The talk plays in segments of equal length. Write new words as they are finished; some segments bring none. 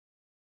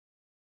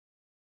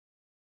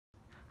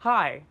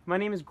Hi, my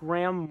name is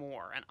Graham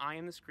Moore, and I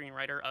am the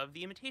screenwriter of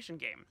The Imitation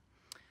Game.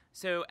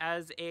 So,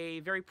 as a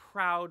very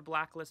proud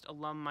Blacklist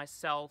alum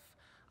myself,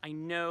 I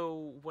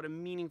know what a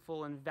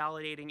meaningful and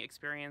validating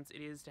experience it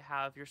is to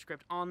have your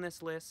script on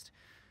this list.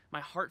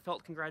 My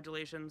heartfelt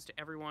congratulations to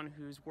everyone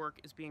whose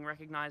work is being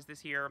recognized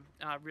this year.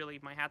 Really,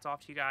 my hat's off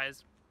to you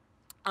guys.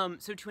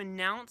 So, to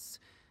announce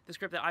the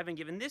script that I've been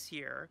given this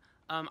year,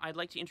 I'd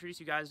like to introduce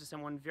you guys to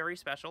someone very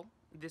special.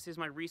 This is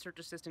my research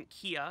assistant,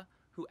 Kia,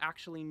 who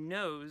actually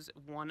knows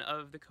one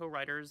of the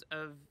co-writers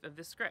of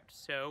this script.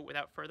 So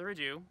without further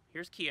ado,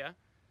 here's Kia.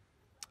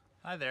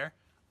 Hi there.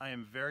 I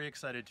am very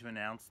excited to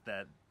announce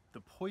that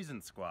The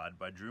Poison Squad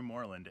by Dreux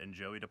Moreland and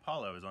Joey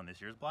DePaolo is on this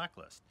year's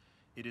Blacklist.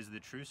 It is the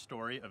true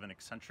story of an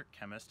eccentric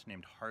chemist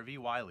named Harvey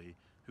Wiley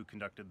who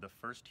conducted the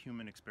first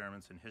human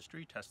experiments in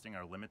history testing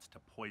our limits to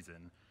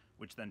poison,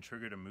 which then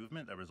triggered a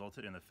movement that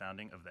resulted in the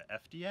founding of the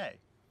FDA.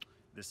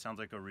 This sounds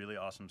like a really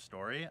awesome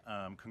story.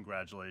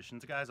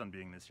 Congratulations, guys, on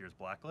being this year's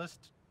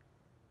Blacklist.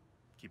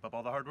 Keep up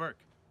all the hard work.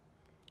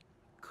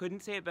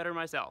 Couldn't say it better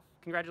myself.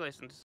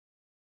 Congratulations.